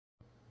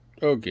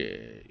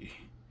Okay,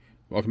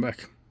 welcome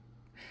back.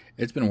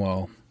 It's been a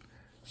while,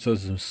 so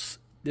this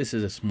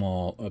is a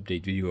small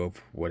update video of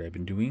what I've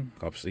been doing.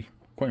 Obviously,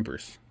 coin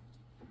purse.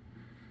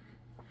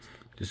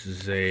 This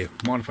is a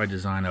modified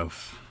design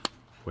of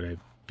what I've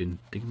been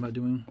thinking about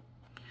doing.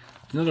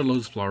 It's another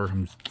lotus flower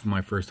from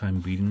my first time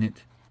beating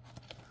it.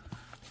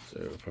 So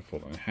if I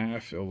fold it in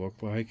half, it'll look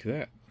like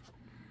that.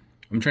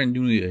 I'm trying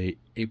to do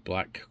a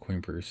black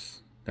coin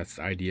purse. That's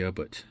the idea,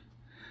 but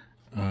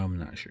I'm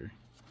not sure.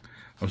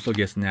 I'm still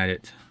guessing at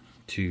it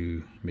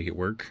to make it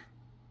work.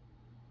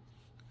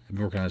 I've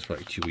been working on this for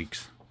like 2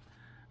 weeks.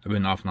 I've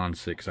been off and on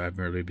sick, so I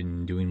haven't really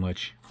been doing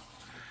much.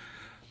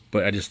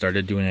 But I just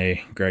started doing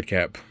a grad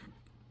cap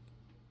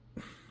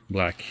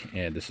black,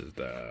 and this is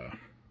I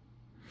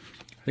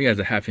think it has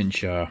a 1/2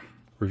 inch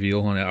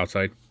reveal on the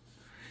outside.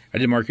 I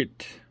did mark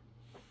it.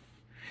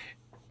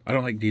 I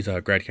don't like these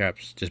grad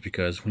caps just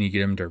because when you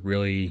get them, they're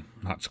really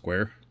not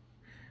square.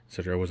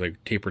 So they're always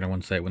like tapered on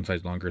one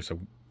side's longer.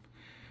 So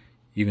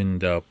even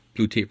the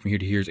blue tape from here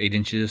to here is 8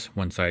 inches.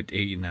 One side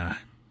 8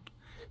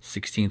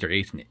 1/16 or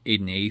 8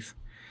 1/8.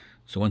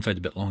 So one side's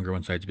a bit longer,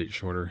 one side's a bit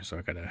shorter. So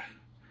I gotta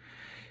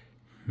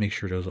make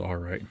sure those are all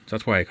right. So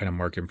that's why I kind of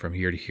mark them from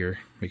here to here.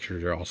 Make sure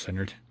they're all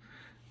centered.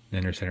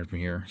 Then they're centered from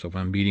here. So if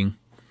I'm beating,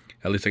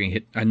 at least I can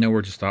hit. I know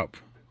where to stop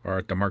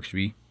or the mark should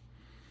be.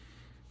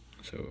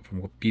 So if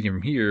I'm beating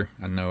from here,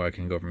 I know I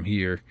can go from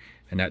here,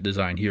 and that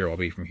design here will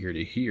be from here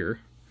to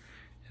here,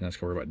 and that's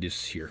going to worry about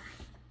this here.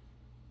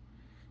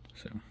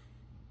 So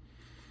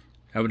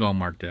have it all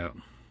marked out.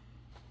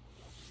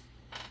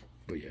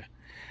 But yeah,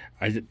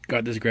 I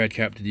got this grad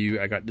cap to do.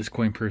 I got this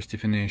coin purse to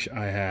finish.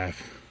 I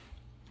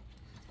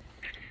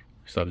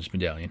still have this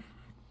medallion.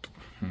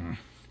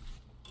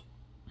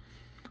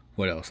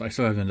 What else? I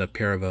still have a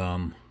pair of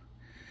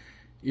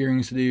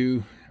earrings to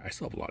do. I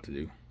still have a lot to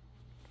do.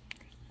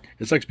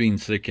 It sucks being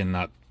sick and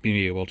not being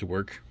able to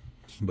work,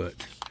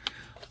 but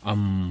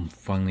I'm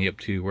finally up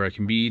to where I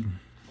can bead.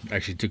 It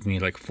actually took me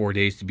like 4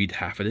 days to beat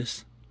half of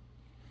this.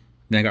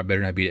 Then I got better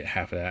and I beat it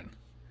half of that.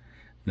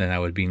 Then I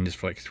was beating this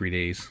for like 3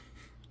 days.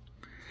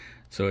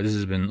 So this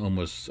has been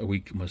almost a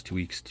week, almost 2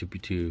 weeks to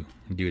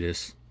do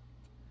this,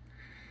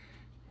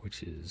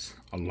 which is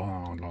a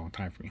long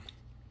time for me.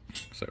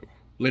 So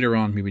later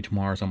on, maybe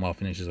tomorrow, I'll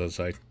finish this other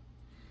side.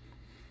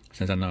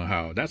 Since I know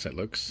how that side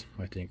looks,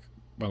 I think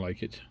I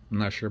like it. I'm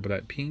not sure about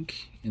that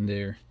pink in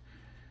there.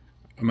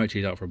 I might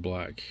change out for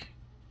black.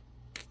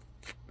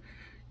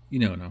 You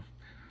never know.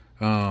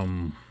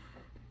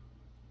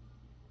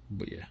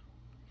 But yeah,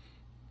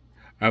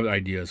 I have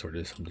ideas for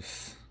this. I'm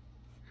just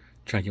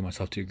trying to get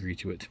myself to agree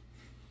to it.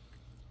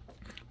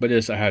 But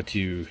this, I had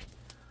to.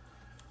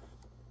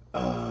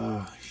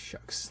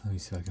 Shucks. Let me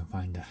see if I can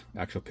find the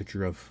actual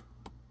picture of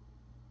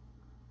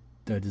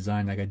the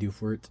design I gotta do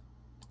for it.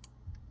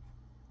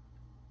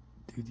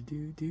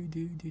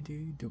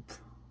 Dope.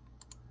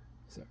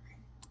 Sorry.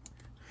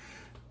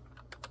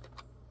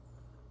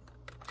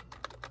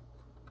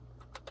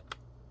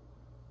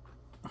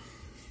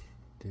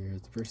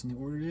 There's the person who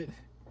ordered it.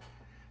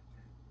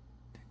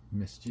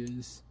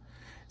 Messages.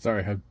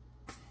 Sorry, I have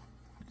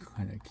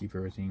kind of keep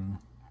everything.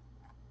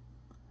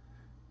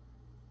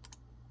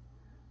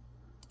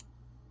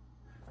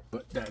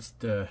 But that's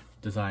the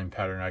design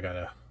pattern I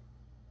gotta.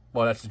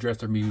 Well, that's the dress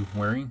they're me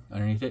wearing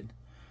underneath it.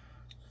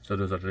 So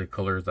those are the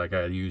colors I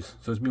gotta use.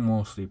 So it's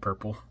mostly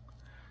purple.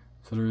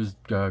 So there's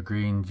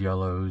greens,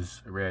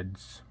 yellows,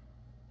 reds,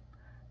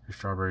 there's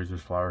strawberries,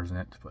 there's flowers in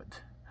it.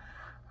 But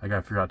I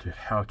gotta figure out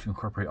how to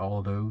incorporate all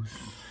of those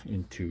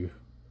into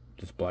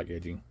this black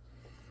edging.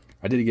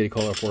 I did get a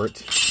color for it,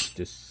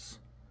 just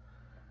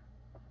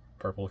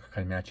purple to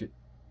kind of match it.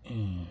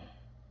 I'm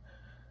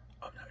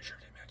not sure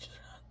if it matches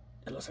or not.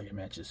 It looks like it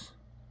matches,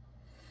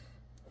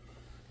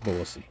 but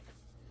we'll see.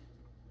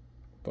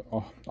 But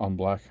on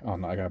black,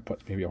 I gotta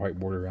put maybe a white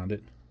border around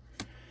it.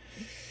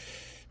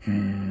 I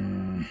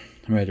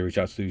might have to reach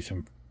out to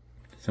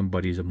some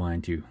buddies of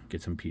mine to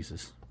get some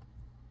pieces.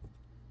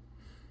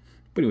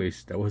 But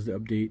anyways, that was the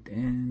update,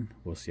 and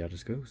we'll see how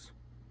this goes.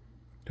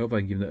 Hope I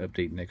can give the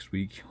update next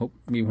week. Hope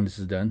maybe when this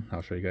is done,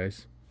 I'll show you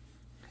guys.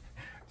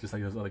 Just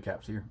like those other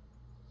caps here.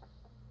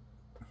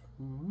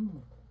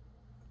 All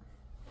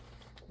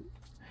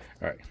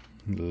right,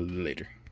 later.